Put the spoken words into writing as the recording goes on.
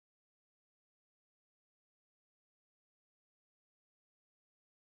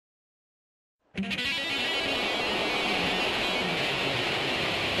The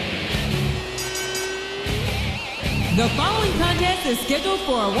following contest is scheduled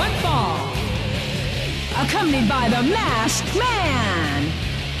for one fall. Accompanied by the Masked Man.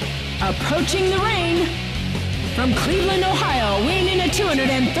 Approaching the ring, from Cleveland, Ohio, weighing in at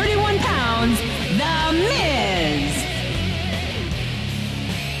 231 pounds, The Miz.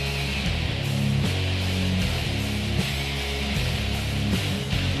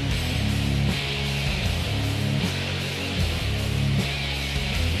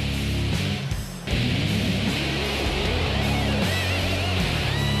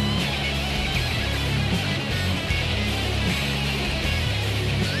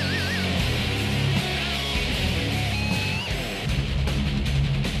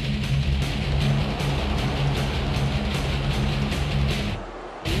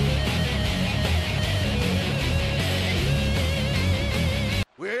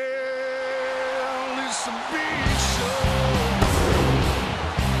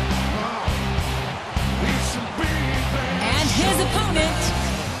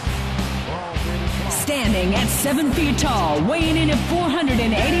 Standing at 7 feet tall, weighing in at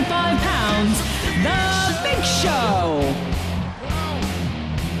 485 pounds, The Big Show.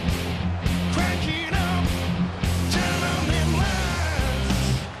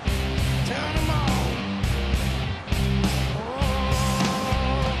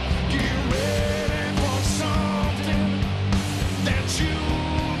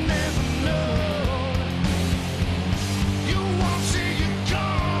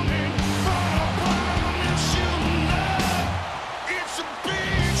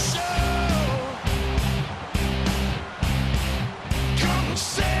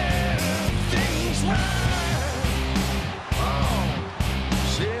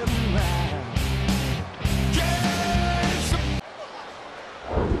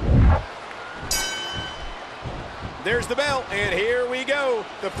 There's the bell, and here we go.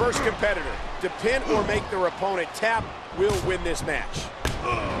 The first competitor to pin or make their opponent tap will win this match.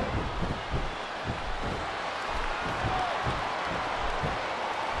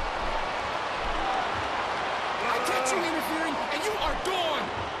 I catch you interfering, and you are gone.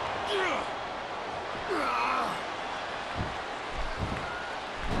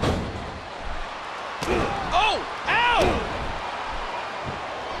 Oh! Ow!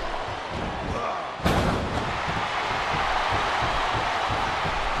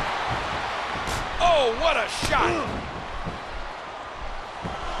 Oh, what a shot!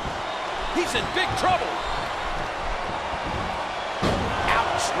 He's in big trouble.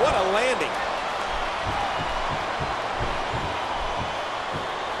 Ouch, what a landing.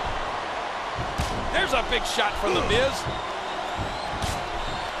 There's a big shot from The Miz.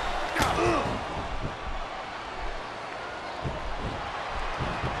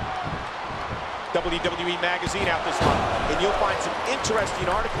 WWE Magazine out this month, and you'll find some interesting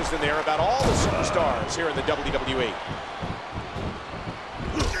articles in there about all the superstars here in the WWE.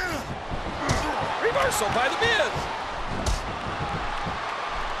 Reversal by The Miz.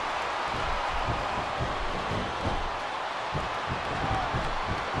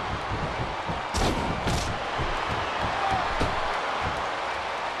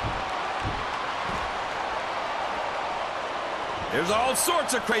 There's all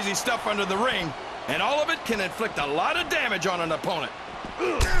sorts of crazy stuff under the ring, and all of it can inflict a lot of damage on an opponent.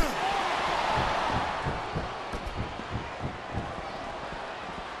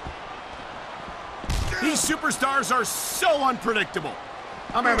 These superstars are so unpredictable.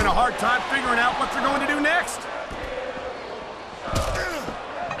 I'm having a hard time figuring out what they're going to do next.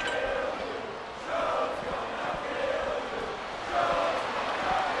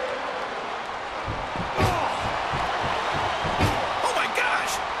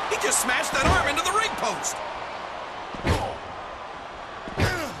 Smashed that arm into the ring post.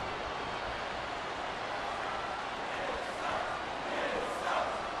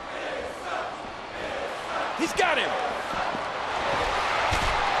 He's got him.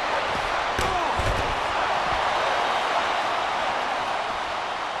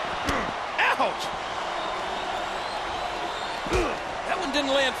 Ouch. That one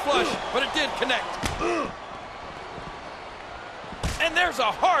didn't land flush, but it did connect. And there's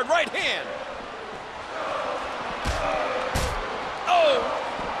a hard right hand. Oh!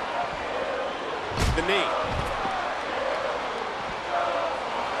 The knee.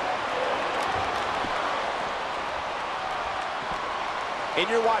 And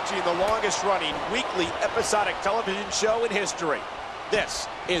you're watching the longest running weekly episodic television show in history. This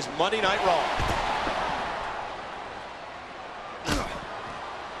is Monday Night Raw.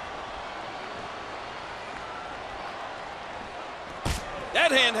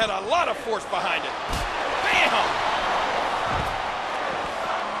 That hand had a lot of force behind it. Bam!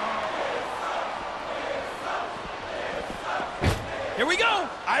 Here we go,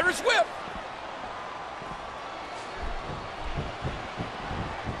 Irish whip.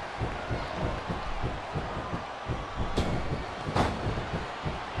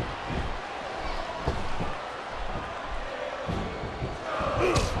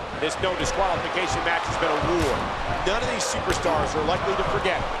 This no disqualification match has been a war. None of these superstars are likely to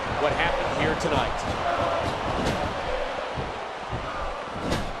forget what happened here tonight.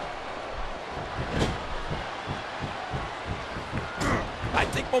 I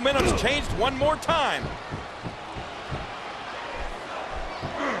think momentum's changed one more time.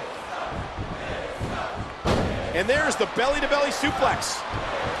 And there's the belly-to-belly suplex.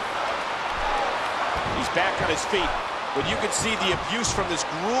 He's back on his feet, but you can see the abuse from this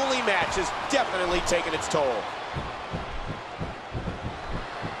grueling match has definitely taken its toll.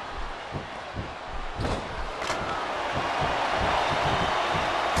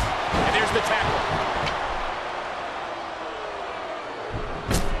 And there's the tackle.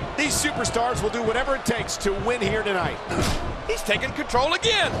 These superstars will do whatever it takes to win here tonight. He's taking control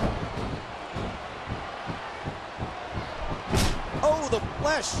again. Oh, the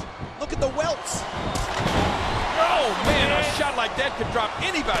flesh. Look at the welts. Oh, man, a shot like that could drop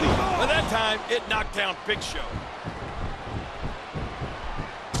anybody. But that time, it knocked down Big Show.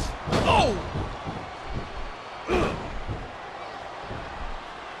 Oh!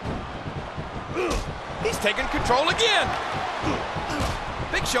 He's taking control again.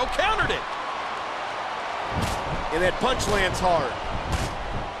 Big Show countered it. And that punch lands hard.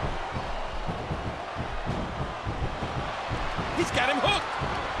 He's got him hooked.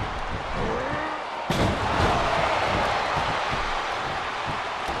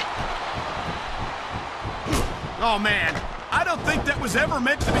 Oh, man. I don't think that was ever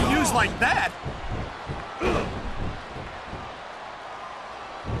meant to be used like that.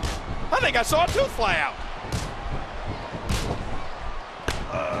 I think I saw a tooth fly out.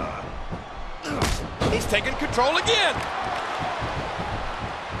 He's taking control again.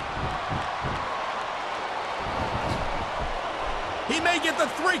 He may get the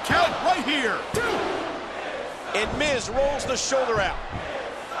 3 count right here. And Miz rolls the shoulder out.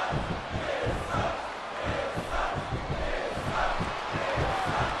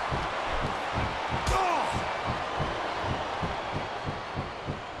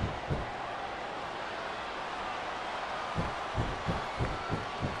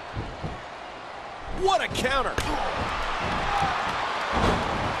 What a counter.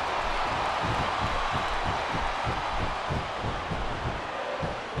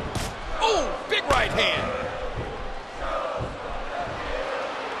 Oh, big right hand.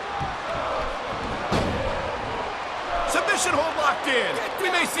 Submission hold locked in. We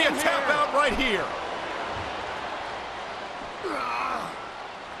may see a tap out right here.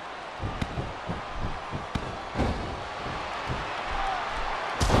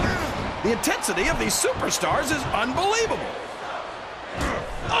 The intensity of these superstars is unbelievable.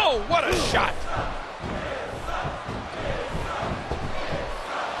 Oh, what a shot.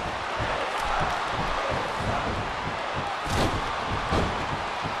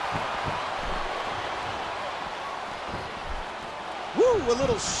 Woo, a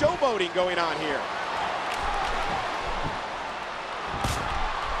little showboating going on here.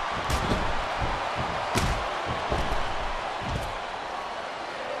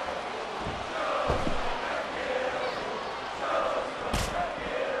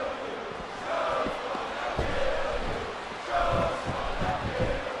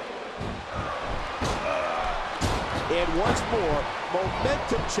 And once more,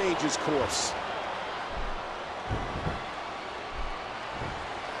 momentum changes course.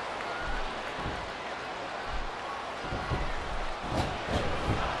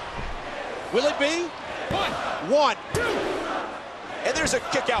 Will it be? One. And there's a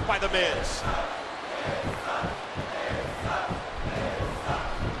kick out by The Miz.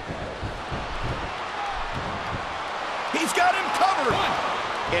 He's got him covered.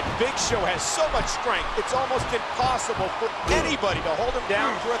 And Big Show has so much strength, it's almost impossible for anybody to hold him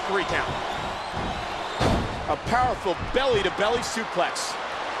down for a 3 count. A powerful belly-to-belly suplex.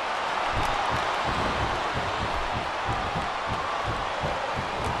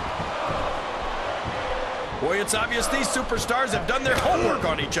 Boy, it's obvious these superstars have done their homework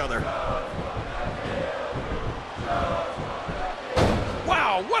on each other.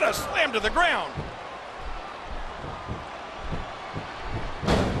 Wow, what a slam to the ground.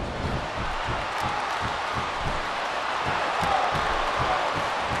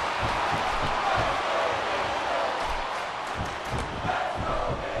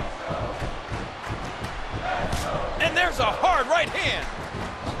 a hard right hand.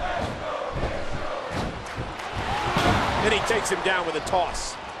 And he takes him down with a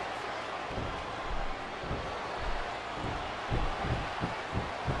toss.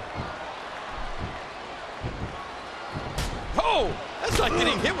 Oh, that's like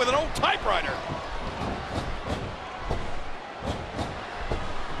getting hit with an old typewriter.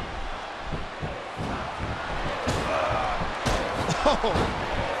 Oh.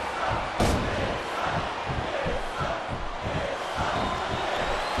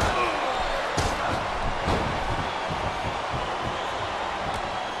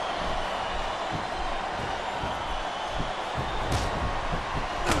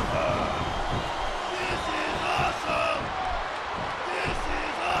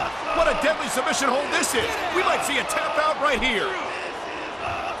 What a deadly submission hold this is. We might see a tap out right here.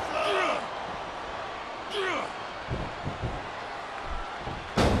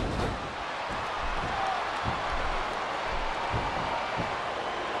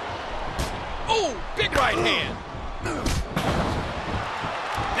 Oh, big right hand.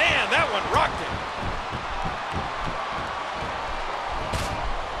 Man, that one rocked him.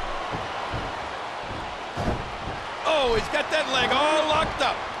 Oh, he's got that leg all locked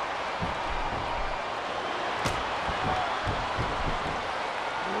up.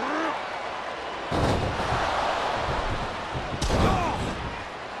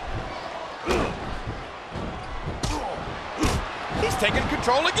 He's taking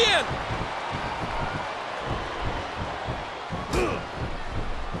control again.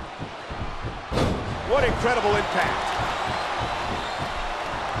 What incredible impact.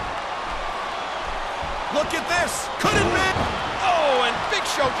 Look at this. Could it be? Oh, and Big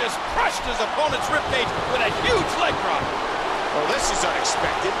Show just crushed his opponent's ribcage with a huge leg drop. Well, this is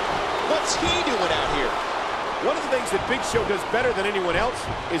unexpected. What's he doing out here? One of the things that Big Show does better than anyone else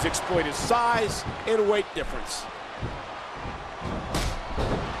is exploit his size and weight difference.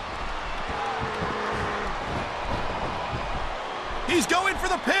 He's going for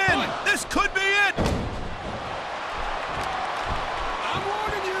the pin. This could be it. I'm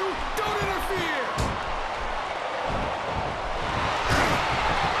warning you, don't interfere.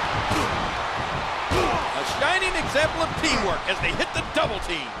 A shining example of teamwork as they hit the double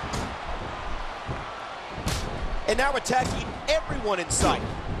team. And now attacking everyone in sight.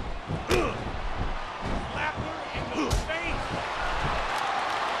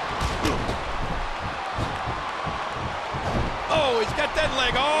 Oh, he's got that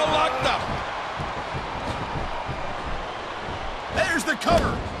leg all locked up. There's the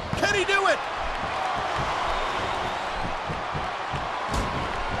cover. Can he do it?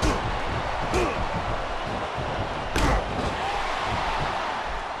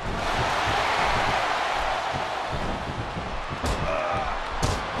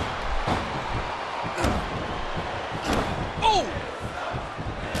 Oh!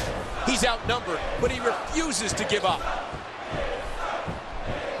 He's outnumbered, but he refuses to give up.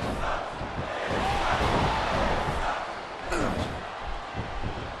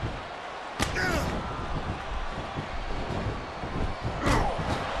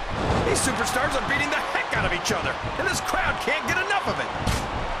 These superstars are beating the heck out of each other, and this crowd can't get enough of it.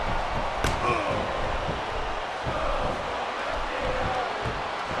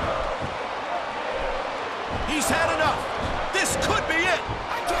 He's had enough. This could be it.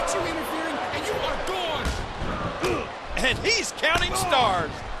 I catch you interfering, and you are gone. And he's counting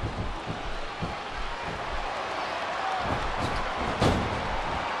stars.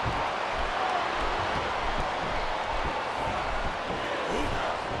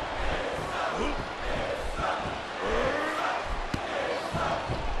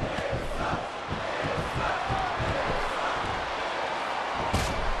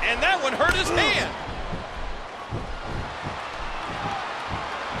 And that one hurt his hand.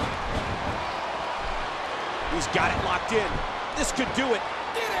 He's got it locked in. This could do it.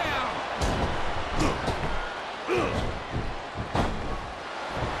 Get down.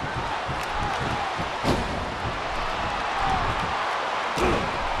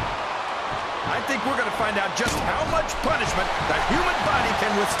 I think we're going to find out just how much punishment the human body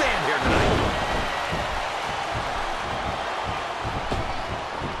can withstand here tonight.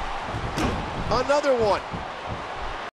 Another one.